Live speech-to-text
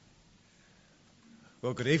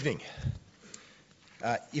Well, good evening.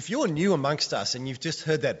 If you're new amongst us and you've just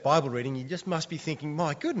heard that Bible reading, you just must be thinking,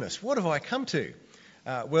 my goodness, what have I come to?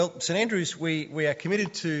 Well, St Andrews, we are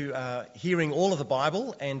committed to hearing all of the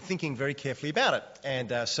Bible and thinking very carefully about it.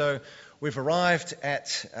 And so we've arrived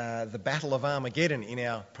at the Battle of Armageddon in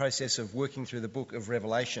our process of working through the book of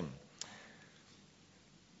Revelation.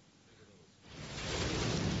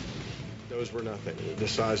 Those were nothing. The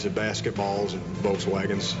size of basketballs and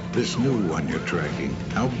Volkswagens. This new one you're tracking,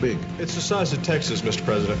 how big? It's the size of Texas, Mr.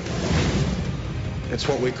 President. It's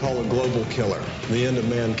what we call a global killer, the end of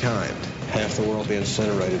mankind. Half the world will be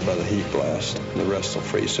incinerated by the heat blast, and the rest will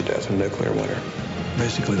freeze to death in nuclear winter.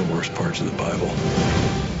 Basically the worst parts of the Bible.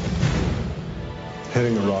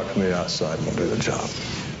 Hitting the rock from the outside will do the job.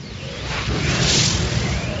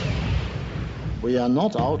 We are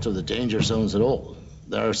not out of the danger zones at all.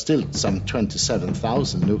 There are still some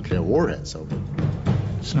 27,000 nuclear warheads over.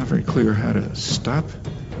 It's not very clear how to stop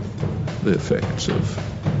the effects of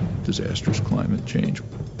disastrous climate change.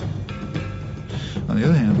 On the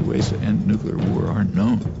other hand, the ways to end nuclear war are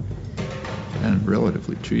known and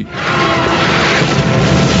relatively cheap.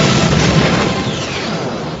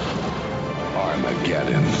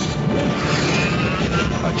 Armageddon.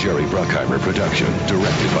 A Jerry Bruckheimer production,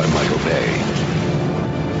 directed by Michael Bay.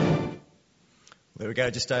 There we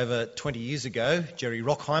go, just over 20 years ago, Jerry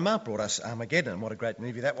Bruckheimer brought us Armageddon. What a great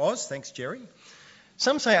movie that was. Thanks, Jerry.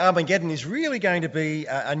 Some say Armageddon is really going to be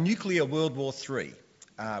a nuclear World War III,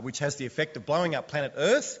 which has the effect of blowing up planet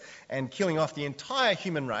Earth and killing off the entire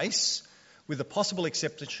human race, with the possible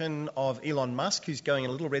exception of Elon Musk, who's going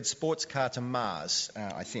in a little red sports car to Mars,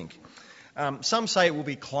 I think. Some say it will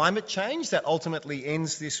be climate change that ultimately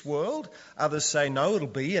ends this world. Others say no, it'll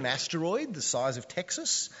be an asteroid the size of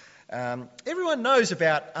Texas. Everyone knows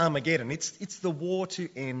about Armageddon. It's the war to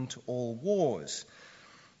end all wars.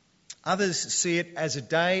 Others see it as a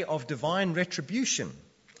day of divine retribution.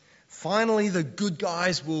 Finally, the good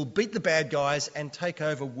guys will beat the bad guys and take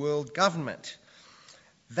over world government.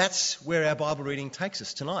 That's where our Bible reading takes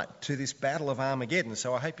us tonight, to this battle of Armageddon.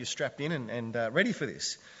 So I hope you're strapped in and ready for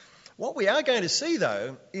this. What we are going to see,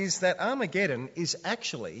 though, is that Armageddon is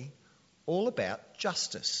actually all about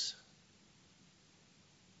justice.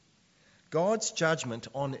 God's judgment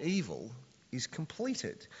on evil is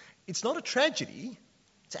completed. It's not a tragedy,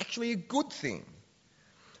 it's actually a good thing.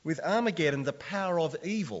 With Armageddon, the power of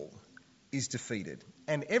evil is defeated,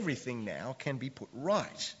 and everything now can be put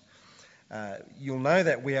right. You'll know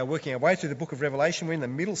that we are working our way through the book of Revelation. We're in the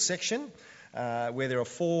middle section, where there are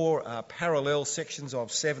four parallel sections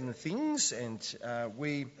of 7 things, and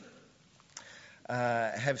we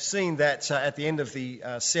have seen that at the end of the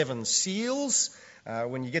 7 seals.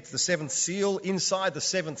 When you get to the 7th seal, inside the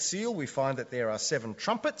 7th seal, we find that there are 7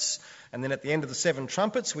 trumpets. And then at the end of the 7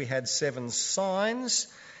 trumpets, we had 7 signs.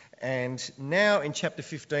 And now in chapter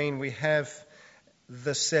 15, we have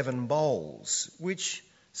the 7 bowls, which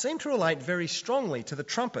seem to relate very strongly to the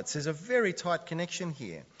trumpets. There's a very tight connection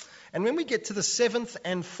here. And when we get to the 7th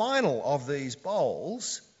and final of these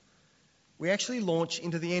bowls, we actually launch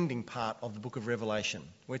into the ending part of the book of Revelation.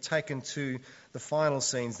 We're taken to the final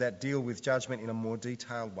scenes that deal with judgment in a more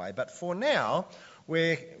detailed way. But for now,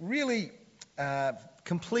 we're really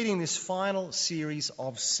completing this final series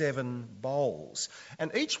of 7 bowls.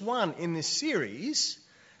 And each one in this series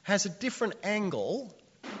has a different angle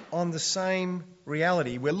on the same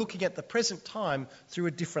reality. We're looking at the present time through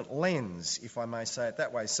a different lens, if I may say it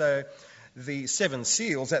that way. So the 7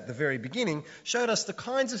 seals at the very beginning showed us the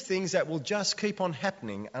kinds of things that will just keep on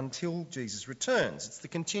happening until Jesus returns. It's the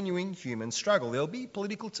continuing human struggle. There will be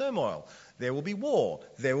political turmoil. There will be war.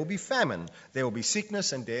 There will be famine. There will be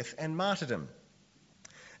sickness and death and martyrdom.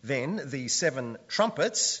 Then the 7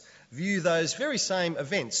 trumpets view those very same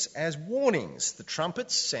events as warnings. The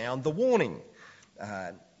trumpets sound the warning.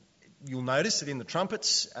 You'll notice that in the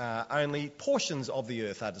trumpets, only portions of the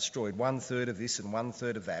earth are destroyed, 1/3 of this and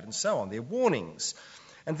 1/3 of that, and so on. They're warnings.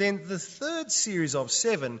 And then the 3rd series of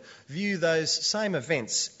 7 view those same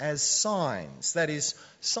events as signs, that is,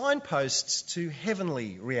 signposts to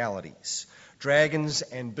heavenly realities. Dragons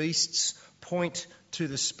and beasts point to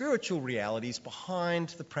the spiritual realities behind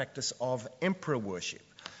the practice of emperor worship.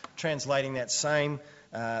 Translating that same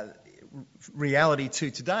reality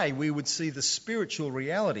to today, we would see the spiritual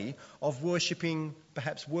reality of worshipping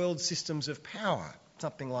perhaps world systems of power,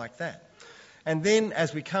 something like that. And then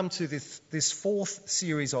as we come to this 4th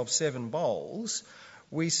series of 7 bowls,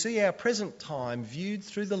 we see our present time viewed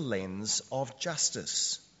through the lens of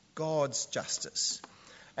justice, God's justice.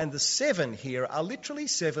 And the 7 here are literally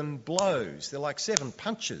 7 blows. They're like 7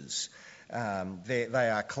 punches. They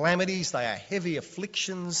are calamities, they are heavy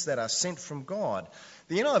afflictions that are sent from God.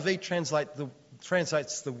 The NIV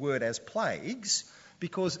translates the word as plagues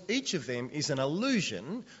because each of them is an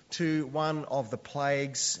allusion to one of the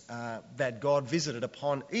plagues that God visited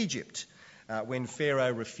upon Egypt when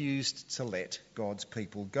Pharaoh refused to let God's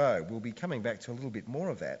people go. We'll be coming back to a little bit more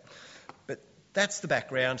of that. But that's the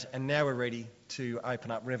background, and now we're ready to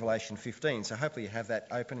open up Revelation 15. So hopefully you have that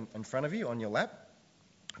open in front of you on your lap.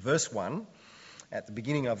 Verse 1, at the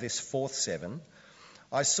beginning of this fourth seven,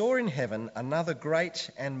 I saw in heaven another great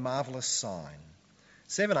and marvellous sign,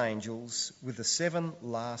 7 angels with the 7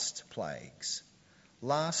 last plagues.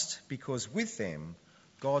 Last because with them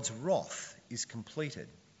God's wrath is completed.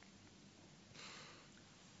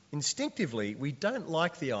 Instinctively, we don't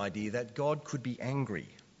like the idea that God could be angry,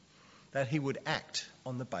 that he would act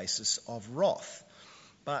on the basis of wrath.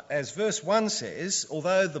 But as verse 1 says,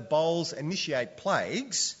 although the bowls initiate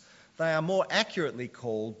plagues, they are more accurately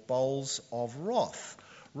called bowls of wrath.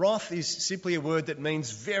 Wrath is simply a word that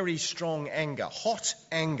means very strong anger, hot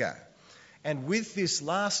anger. And with this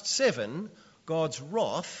last 7, God's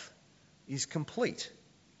wrath is complete.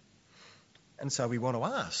 And so we want to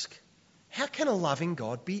ask, how can a loving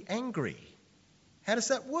God be angry? How does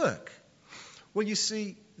that work? Well, you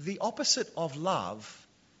see, the opposite of love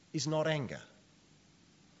is not anger.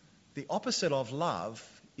 The opposite of love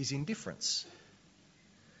is indifference.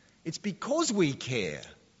 It's because we care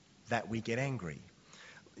that we get angry.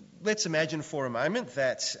 Let's imagine for a moment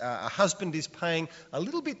that a husband is paying a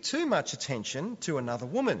little bit too much attention to another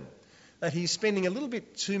woman, that he's spending a little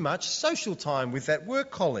bit too much social time with that work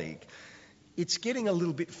colleague. It's getting a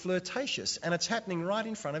little bit flirtatious, and it's happening right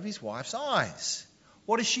in front of his wife's eyes.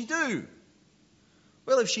 What does she do?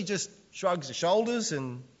 Well, if she just shrugs her shoulders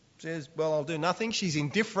and says, well, I'll do nothing, she's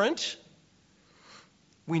indifferent,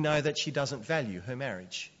 we know that she doesn't value her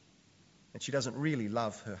marriage, and she doesn't really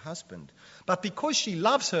love her husband. But because she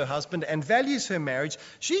loves her husband and values her marriage,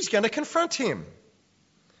 she's going to confront him.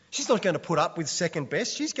 She's not going to put up with second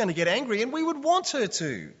best. She's going to get angry, and we would want her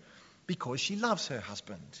to, because she loves her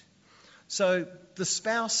husband. So the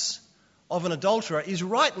spouse of an adulterer is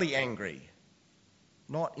rightly angry,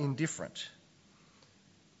 not indifferent.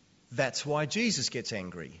 That's why Jesus gets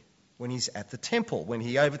angry when he's at the temple, when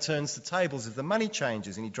he overturns the tables of the money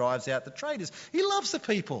changers and he drives out the traders. He loves the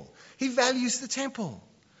people. He values the temple.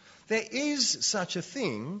 There is such a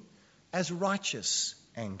thing as righteous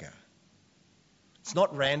anger. It's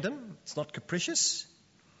not random. It's not capricious.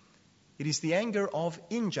 It is the anger of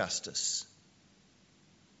injustice.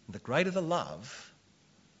 The greater the love,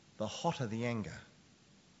 the hotter the anger.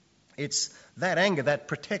 It's that anger that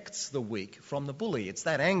protects the weak from the bully. It's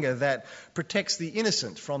that anger that protects the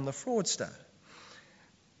innocent from the fraudster.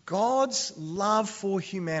 God's love for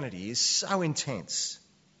humanity is so intense,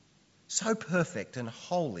 so perfect and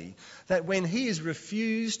holy, that when he is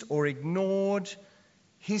refused or ignored,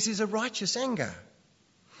 his is a righteous anger.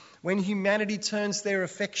 When humanity turns their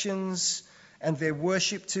affections and their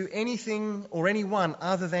worship to anything or anyone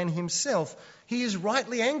other than himself, he is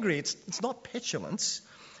rightly angry. It's not petulance.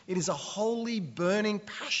 It is a holy, burning,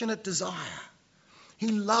 passionate desire. He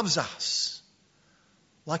loves us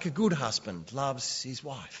like a good husband loves his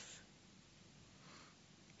wife.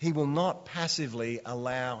 He will not passively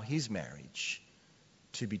allow his marriage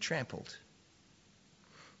to be trampled.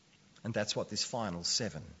 And that's what this final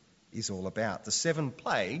 7 is all about. The 7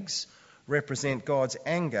 plagues represent God's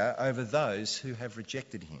anger over those who have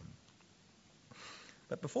rejected him.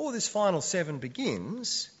 But before this final 7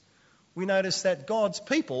 begins, we notice that God's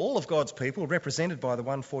people, all of God's people, represented by the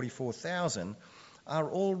 144,000, are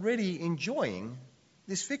already enjoying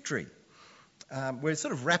this victory. We're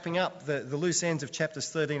sort of wrapping up the loose ends of chapters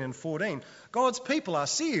 13 and 14. God's people are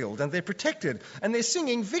sealed and they're protected, and they're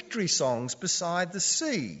singing victory songs beside the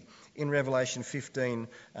sea in Revelation 15,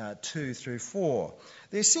 2 through 4.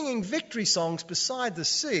 They're singing victory songs beside the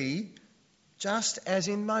sea, just as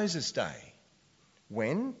in Moses' day,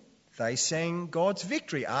 when they sang God's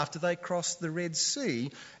victory after they crossed the Red Sea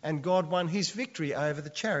and God won his victory over the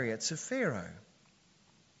chariots of Pharaoh.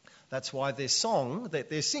 That's why their song that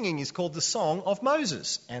they're singing is called the Song of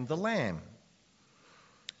Moses and the Lamb.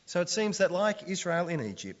 So it seems that like Israel in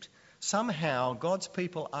Egypt, somehow God's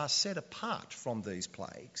people are set apart from these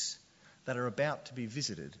plagues that are about to be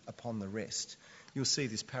visited upon the rest. You'll see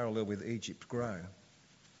this parallel with Egypt grow.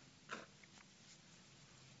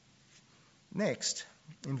 Next,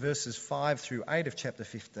 in verses 5 through 8 of chapter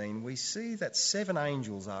 15, we see that 7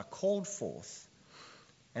 angels are called forth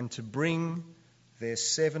and to bring their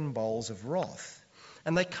 7 bowls of wrath.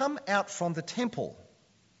 And they come out from the temple.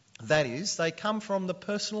 That is, they come from the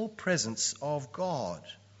personal presence of God.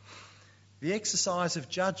 The exercise of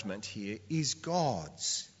judgment here is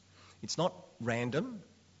God's. It's not random.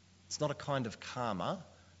 It's not a kind of karma.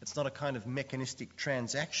 It's not a kind of mechanistic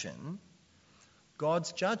transaction.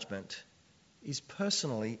 God's judgment is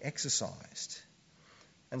personally exercised.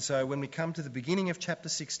 And so when we come to the beginning of chapter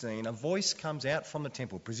 16, a voice comes out from the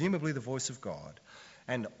temple, presumably the voice of God,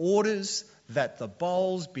 and orders that the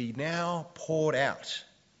bowls be now poured out.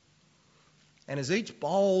 And as each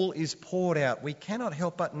bowl is poured out, we cannot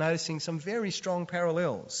help but noticing some very strong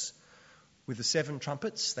parallels with the 7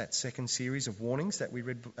 trumpets, that second series of warnings that we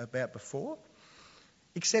read about before.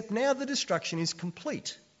 Except now the destruction is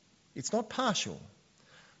complete. It's not partial.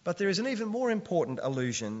 But there is an even more important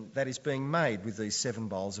allusion that is being made with these 7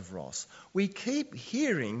 bowls of wrath. We keep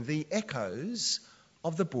hearing the echoes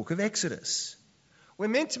of the book of Exodus. We're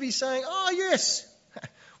meant to be saying, oh yes,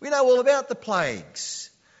 we know all about the plagues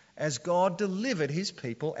as God delivered his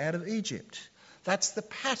people out of Egypt. That's the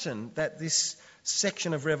pattern that this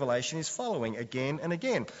section of Revelation is following again and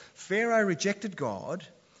again. Pharaoh rejected God,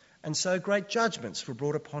 and so great judgments were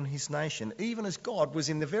brought upon his nation, even as God was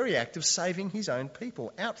in the very act of saving his own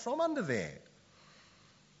people out from under there.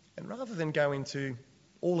 And rather than go into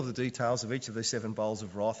all of the details of each of these 7 bowls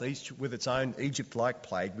of wrath, each with its own Egypt-like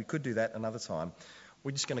plague, we could do that another time.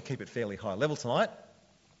 We're just going to keep it fairly high level tonight.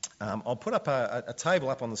 I'll put up a table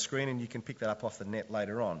up on the screen and you can pick that up off the net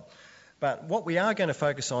later on. But what we are going to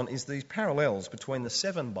focus on is these parallels between the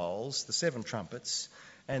 7 bowls, the 7 trumpets,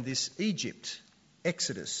 and this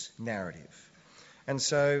Exodus narrative. And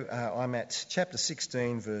so I'm at chapter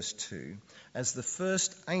 16, verse 2. As the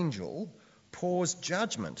first angel pours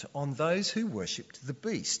judgment on those who worshipped the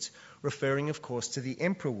beast, referring, of course, to the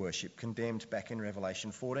emperor worship condemned back in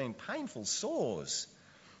Revelation 14. Painful sores,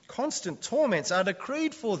 constant torments are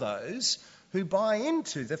decreed for those who buy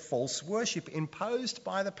into the false worship imposed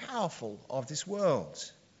by the powerful of this world.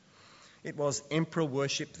 It was emperor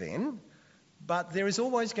worship then, but there is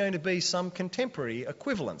always going to be some contemporary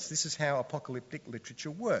equivalence. This is how apocalyptic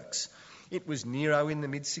literature works. It was Nero in the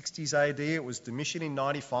mid-60s AD, it was Domitian in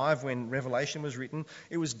 95 when Revelation was written,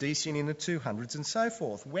 it was Decian in the 200s and so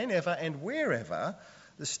forth. Whenever and wherever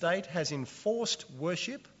the state has enforced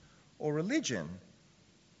worship or religion,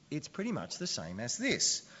 it's pretty much the same as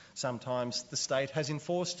this. Sometimes the state has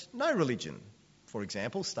enforced no religion. For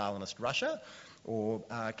example, Stalinist Russia or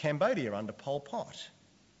Cambodia under Pol Pot.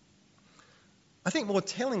 I think more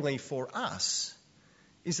tellingly for us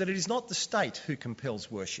is that it is not the state who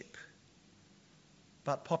compels worship,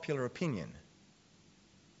 but popular opinion,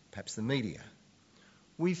 perhaps the media.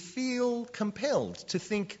 We feel compelled to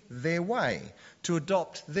think their way, to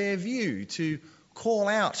adopt their view, to call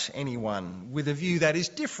out anyone with a view that is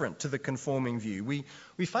different to the conforming view.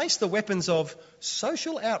 We face the weapons of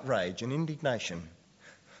social outrage and indignation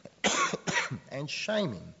and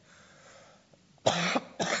shaming.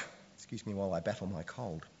 Excuse me while I battle my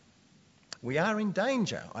cold. We are in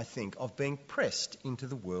danger, I think, of being pressed into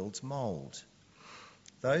the world's mould.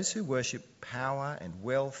 Those who worship power and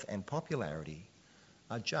wealth and popularity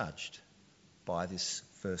are judged by this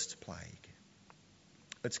first plague.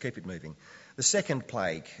 Let's keep it moving. The second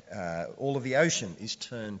plague, all of the ocean is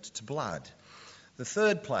turned to blood. The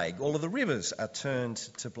third plague, all of the rivers are turned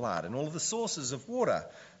to blood, and all of the sources of water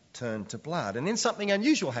turn to blood. And then something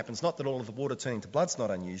unusual happens. Not that all of the water turning to blood's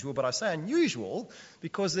not unusual, but I say unusual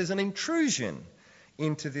because there's an intrusion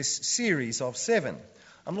into this series of 7.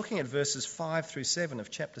 I'm looking at verses 5 through 7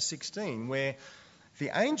 of chapter 16, where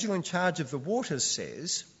the angel in charge of the waters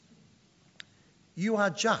says, "You are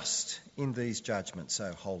just in these judgments,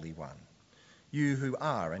 O Holy One, you who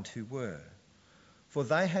are and who were. For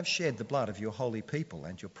they have shed the blood of your holy people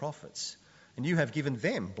and your prophets, and you have given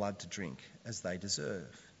them blood to drink as they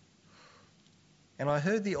deserve." And I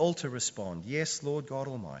heard the altar respond, "Yes, Lord God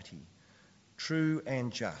Almighty, true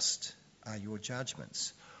and just are your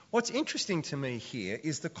judgments." What's interesting to me here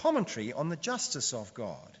is the commentary on the justice of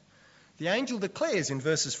God. The angel declares in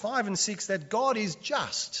verses 5 and 6 that God is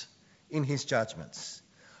just in his judgments.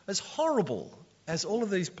 As horrible as all of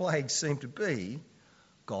these plagues seem to be,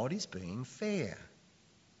 God is being fair.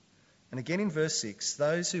 And again in verse 6,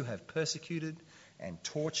 those who have persecuted and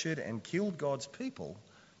tortured and killed God's people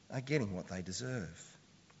are getting what they deserve.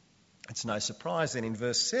 It's no surprise then in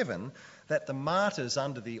verse 7 that the martyrs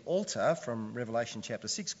under the altar from Revelation chapter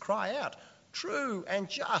 6 cry out, "True and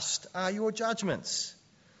just are your judgments."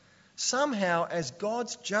 Somehow, as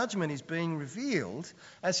God's judgment is being revealed,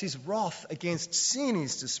 as his wrath against sin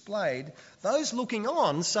is displayed, those looking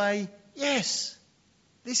on say, "Yes,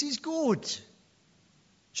 this is good.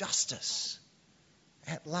 Justice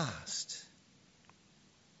at last."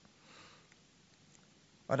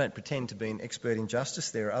 I don't pretend to be an expert in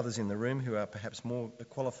justice. There are others in the room who are perhaps more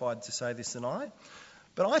qualified to say this than I.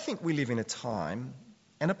 But I think we live in a time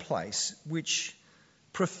and a place which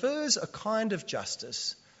prefers a kind of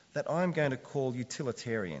justice that I'm going to call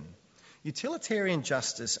utilitarian. Utilitarian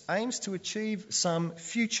justice aims to achieve some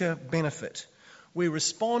future benefit. We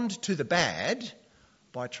respond to the bad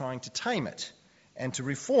by trying to tame it and to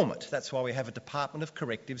reform it. That's why we have a Department of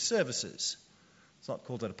Corrective Services. It's not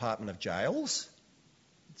called a Department of Jails,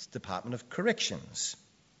 it's Department of Corrections.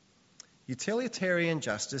 Utilitarian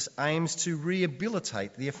justice aims to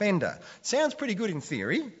rehabilitate the offender. Sounds pretty good in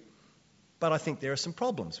theory, but I think there are some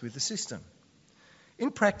problems with the system.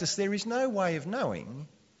 In practice, there is no way of knowing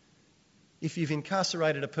if you've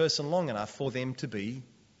incarcerated a person long enough for them to be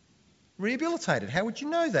rehabilitated. How would you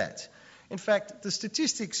know that? In fact, the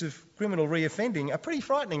statistics of criminal reoffending are pretty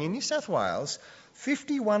frightening. In New South Wales,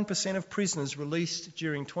 51% of prisoners released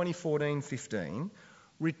during 2014-15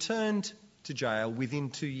 returned to jail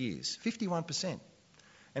within 2 years. 51%.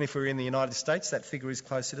 And if we're in the United States, that figure is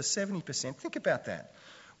closer to 70%. Think about that.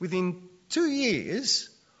 Within 2 years,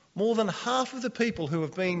 more than half of the people who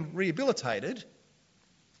have been rehabilitated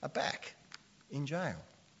are back in jail.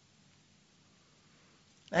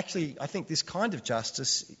 Actually, I think this kind of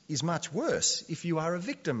justice is much worse if you are a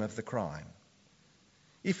victim of the crime.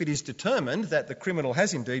 If it is determined that the criminal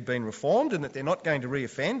has indeed been reformed and that they're not going to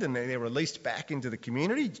reoffend and they're released back into the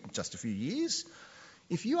community in just a few years,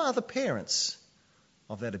 if you are the parents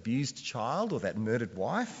of that abused child or that murdered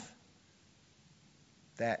wife,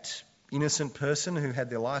 that innocent person who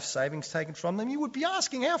had their life savings taken from them, you would be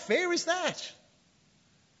asking, how fair is that?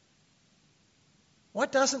 Why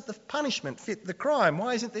doesn't the punishment fit the crime?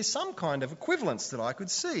 Why isn't there some kind of equivalence that I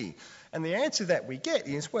could see? And the answer that we get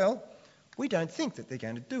is, well, we don't think that they're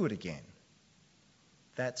going to do it again.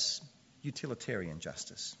 That's utilitarian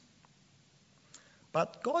justice.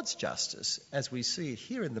 But God's justice, as we see it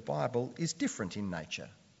here in the Bible, is different in nature.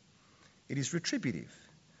 It is retributive.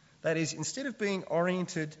 That is, instead of being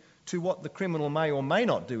oriented to what the criminal may or may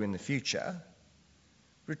not do in the future,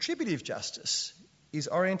 retributive justice is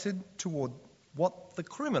oriented toward what the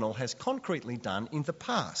criminal has concretely done in the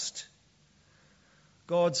past.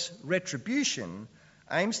 God's retribution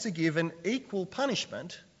aims to give an equal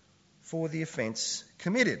punishment for the offence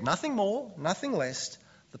committed. Nothing more, nothing less.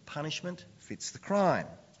 The punishment fits the crime.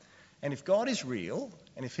 And if God is real,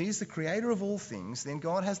 and if he is the creator of all things, then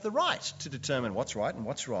God has the right to determine what's right and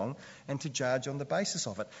what's wrong and to judge on the basis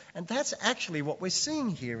of it. And that's actually what we're seeing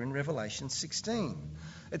here in Revelation 16.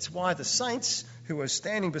 It's why the saints who are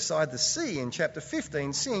standing beside the sea in chapter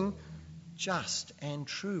 15 sing, "Just and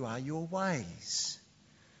true are your ways.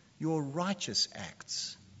 Your righteous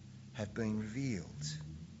acts have been revealed."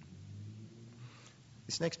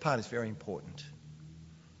 This next part is very important.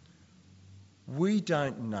 We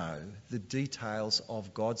don't know the details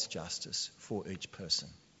of God's justice for each person.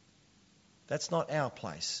 That's not our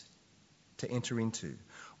place to enter into.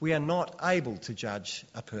 We are not able to judge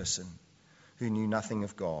a person who knew nothing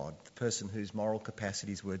of God, the person whose moral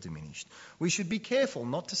capacities were diminished. We should be careful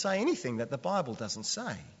not to say anything that the Bible doesn't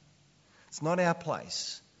say. It's not our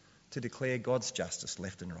place to declare God's justice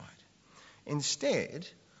left and right. Instead,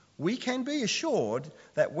 we can be assured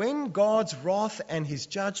that when God's wrath and his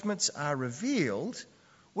judgments are revealed,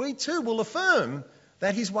 we too will affirm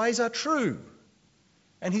that his ways are true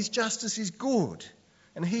and his justice is good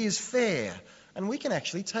and he is fair, and we can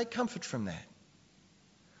actually take comfort from that.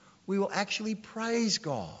 We will actually praise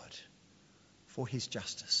God for his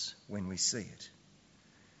justice when we see it.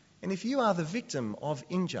 And if you are the victim of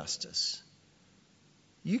injustice,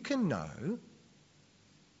 you can know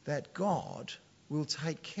that God will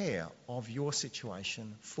take care of your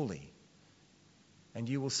situation fully. And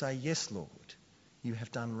you will say, "Yes, Lord, you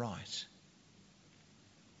have done right."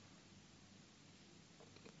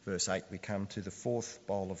 Verse 8, we come to the fourth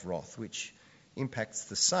bowl of wrath, which impacts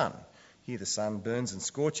the sun. Here the sun burns and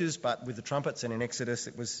scorches, but with the trumpets and in Exodus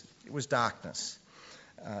it was darkness.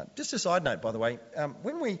 Just a side note, by the way,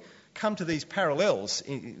 when we come to these parallels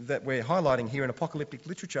that we're highlighting here in apocalyptic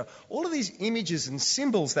literature, all of these images and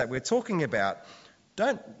symbols that we're talking about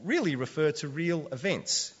don't really refer to real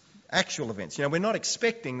events, actual events. You know, we're not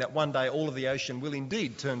expecting that one day all of the ocean will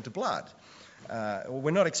indeed turn to blood. Or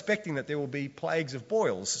we're not expecting that there will be plagues of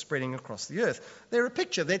boils spreading across the earth. They're a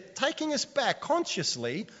picture. They're taking us back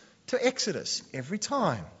consciously to Exodus every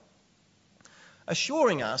time,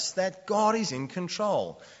 assuring us that God is in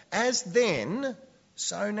control. As then,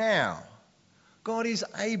 so now. God is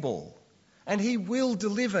able, and he will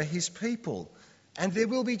deliver his people, and there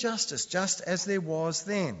will be justice, just as there was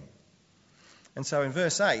then. And so in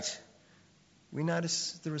verse 8, we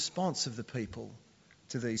notice the response of the people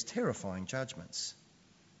to these terrifying judgments.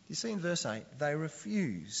 You see in verse 8, they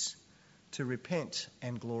refuse to repent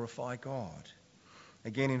and glorify God.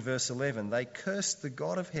 Again in verse 11, they cursed the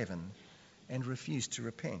God of heaven and refused to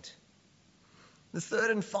repent. The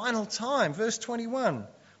third and final time, verse 21,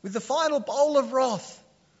 with the final bowl of wrath,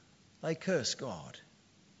 they curse God.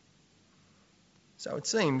 So it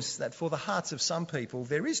seems that for the hearts of some people,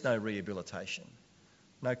 there is no rehabilitation,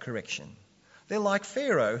 no correction. They're like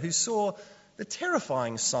Pharaoh, who saw the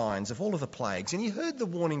terrifying signs of all of the plagues, and he heard the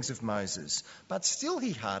warnings of Moses, but still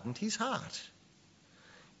he hardened his heart.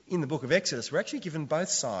 In the book of Exodus, we're actually given both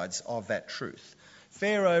sides of that truth.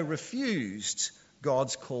 Pharaoh refused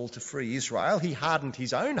God's call to free Israel. He hardened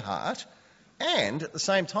his own heart, and at the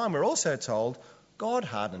same time we're also told God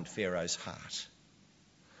hardened Pharaoh's heart.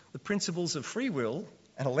 The principles of free will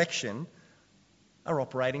and election are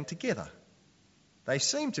operating together. They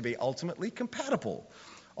seem to be ultimately compatible.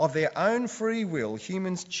 Of their own free will,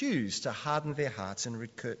 humans choose to harden their hearts and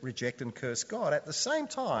reject and curse God. At the same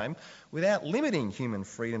time, without limiting human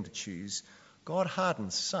freedom to choose, God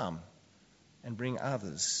hardens some and brings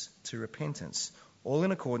others to repentance, all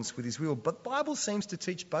in accordance with his will. But the Bible seems to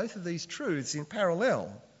teach both of these truths in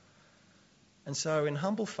parallel. And so in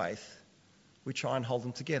humble faith, we try and hold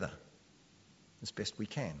them together as best we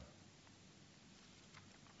can.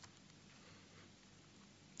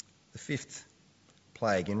 The fifth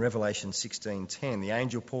plague in Revelation 16:10, the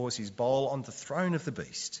angel pours his bowl on the throne of the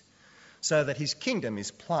beast so that his kingdom is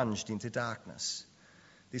plunged into darkness.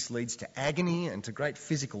 This leads to agony and to great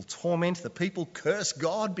physical torment. The people curse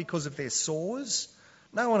God because of their sores.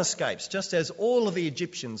 No one escapes, just as all of the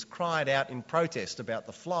Egyptians cried out in protest about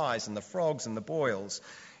the flies and the frogs and the boils.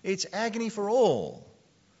 It's agony for all,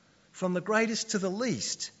 from the greatest to the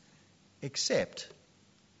least, except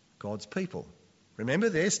God's people. Remember,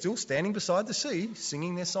 they're still standing beside the sea,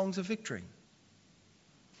 singing their songs of victory.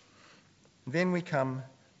 Then we come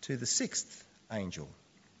to the sixth angel,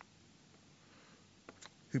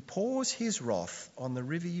 who pours his wrath on the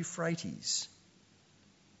river Euphrates.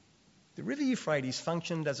 The river Euphrates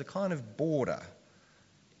functioned as a kind of border,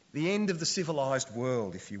 the end of the civilised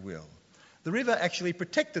world, if you will. The river actually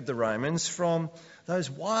protected the Romans from those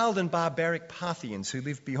wild and barbaric Parthians who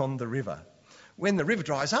lived beyond the river. When the river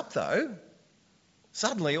dries up, though,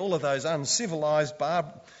 suddenly all of those uncivilised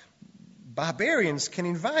barbarians can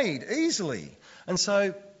invade easily. And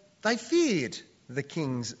so they feared the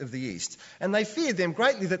kings of the east. And they feared them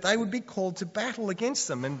greatly that they would be called to battle against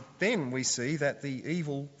them. And then we see that the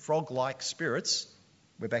evil frog-like spirits,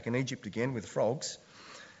 we're back in Egypt again with frogs,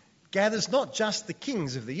 gathers not just the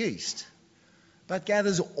kings of the east, but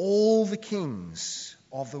gathers all the kings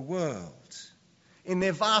of the world. In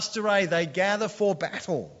their vast array, they gather for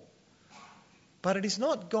battle. But it is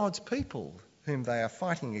not God's people whom they are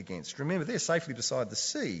fighting against. Remember, they're safely beside the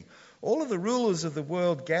sea. All of the rulers of the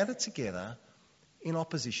world gather together in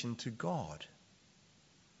opposition to God.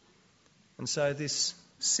 And so this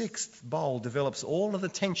sixth bowl develops all of the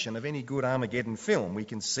tension of any good Armageddon film. We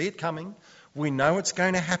can see it coming. We know it's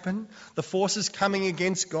going to happen. The forces coming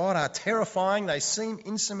against God are terrifying. They seem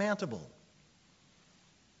insurmountable.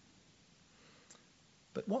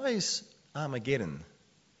 But why is Armageddon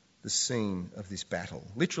the scene of this battle?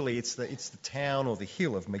 Literally, it's the town or the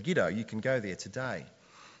hill of Megiddo. You can go there today.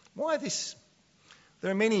 Why this?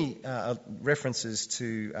 There are many references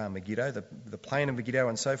to Megiddo, the plain of Megiddo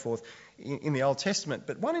and so forth in the Old Testament,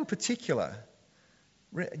 but one in particular,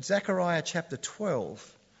 Zechariah chapter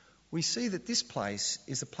 12, we see that this place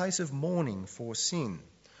is a place of mourning for sin.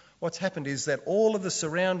 What's happened is that all of the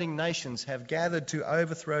surrounding nations have gathered to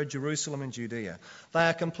overthrow Jerusalem and Judea. They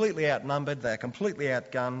are completely outnumbered, they are completely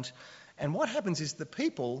outgunned, and what happens is the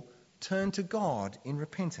people turn to God in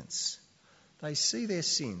repentance. They see their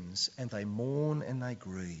sins and they mourn and they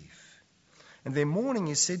grieve. And their mourning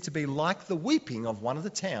is said to be like the weeping of one of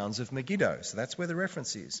the towns of Megiddo. So that's where the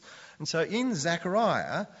reference is. And so in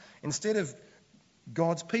Zechariah, instead of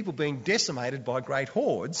God's people being decimated by great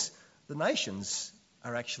hordes, the nations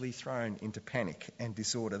are actually thrown into panic and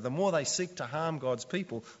disorder. The more they seek to harm God's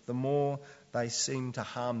people, the more they seem to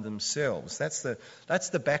harm themselves. That's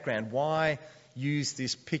the background. Why use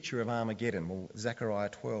this picture of Armageddon? Well, Zechariah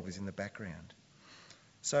 12 is in the background.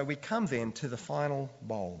 So we come then to the final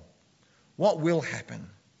bowl. What will happen?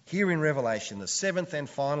 Here in Revelation, the seventh and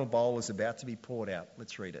final bowl is about to be poured out.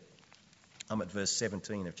 Let's read it. I'm at verse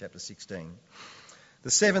 17 of chapter 16.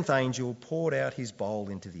 The seventh angel poured out his bowl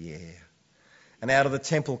into the air, and out of the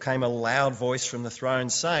temple came a loud voice from the throne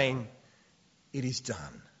saying, "It is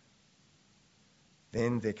done."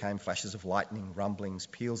 Then there came flashes of lightning, rumblings,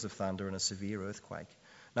 peals of thunder, and a severe earthquake.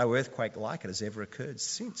 No earthquake like it has ever occurred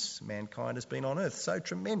since mankind has been on earth. So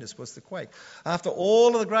tremendous was the quake. After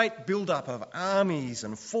all of the great build-up of armies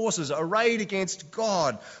and forces arrayed against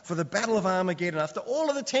God for the Battle of Armageddon, after all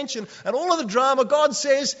of the tension and all of the drama, God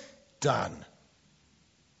says, done.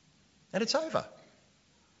 And it's over.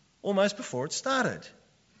 Almost before it started.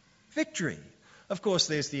 Victory. Of course,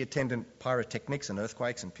 there's the attendant pyrotechnics and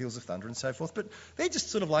earthquakes and peals of thunder and so forth, but they're just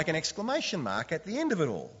sort of like an exclamation mark at the end of it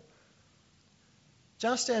all.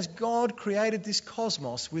 Just as God created this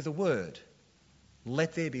cosmos with a word,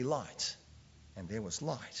 let there be light, and there was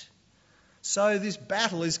light. So this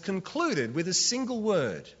battle is concluded with a single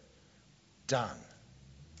word, done.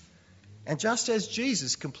 And just as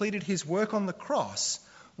Jesus completed his work on the cross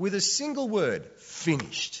with a single word,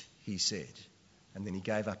 finished, he said, and then he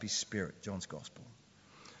gave up his spirit, John's Gospel.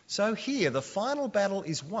 So here the final battle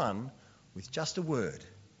is won with just a word,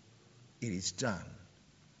 it is done.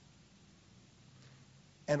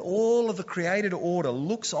 And all of the created order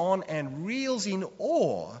looks on and reels in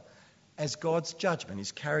awe as God's judgment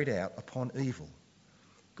is carried out upon evil.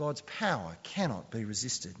 God's power cannot be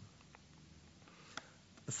resisted.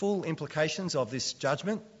 The full implications of this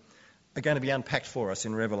judgment are going to be unpacked for us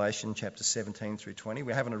in Revelation chapter 17 through 20.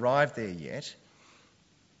 We haven't arrived there yet.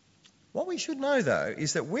 What we should know, though,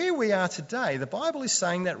 is that where we are today, the Bible is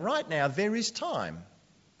saying that right now there is time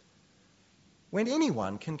when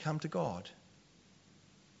anyone can come to God.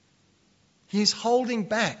 He is holding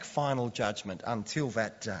back final judgment until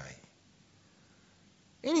that day.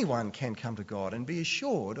 Anyone can come to God and be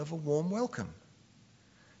assured of a warm welcome.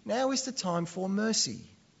 Now is the time for mercy,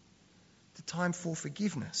 the time for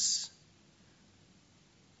forgiveness.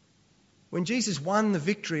 When Jesus won the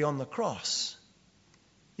victory on the cross,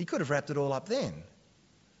 he could have wrapped it all up then,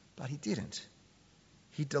 but he didn't.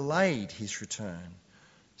 He delayed his return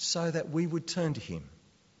so that we would turn to him.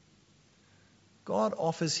 God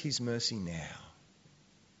offers his mercy now,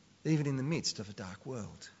 even in the midst of a dark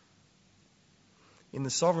world. In the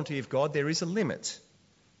sovereignty of God, there is a limit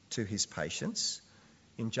to his patience.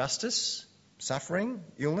 Injustice, suffering,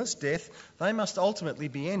 illness, death, they must ultimately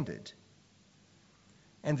be ended.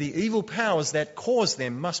 And the evil powers that cause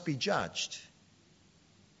them must be judged.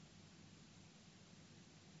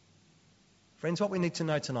 Friends, what we need to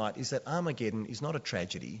know tonight is that Armageddon is not a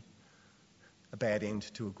tragedy, a bad end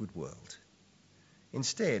to a good world.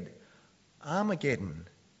 Instead, Armageddon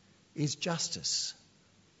is justice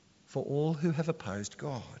for all who have opposed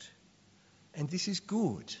God. And this is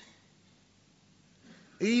good.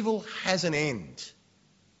 Evil has an end.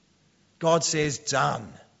 God says,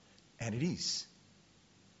 done. And it is.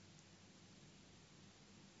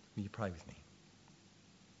 Will you pray with me?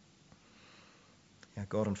 Our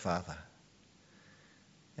God and Father,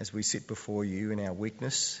 as we sit before you in our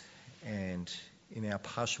weakness and in our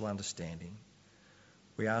partial understanding,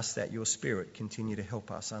 we ask that your Spirit continue to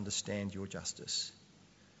help us understand your justice,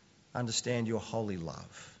 understand your holy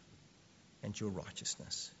love and your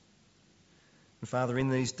righteousness. And Father, in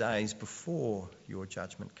these days before your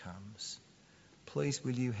judgment comes, please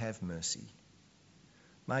will you have mercy.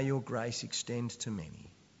 May your grace extend to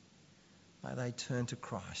many. May they turn to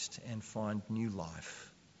Christ and find new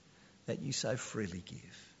life that you so freely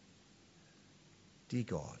give. Dear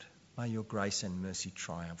God, may your grace and mercy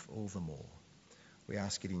triumph all the more. We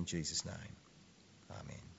ask it in Jesus' name. Amen.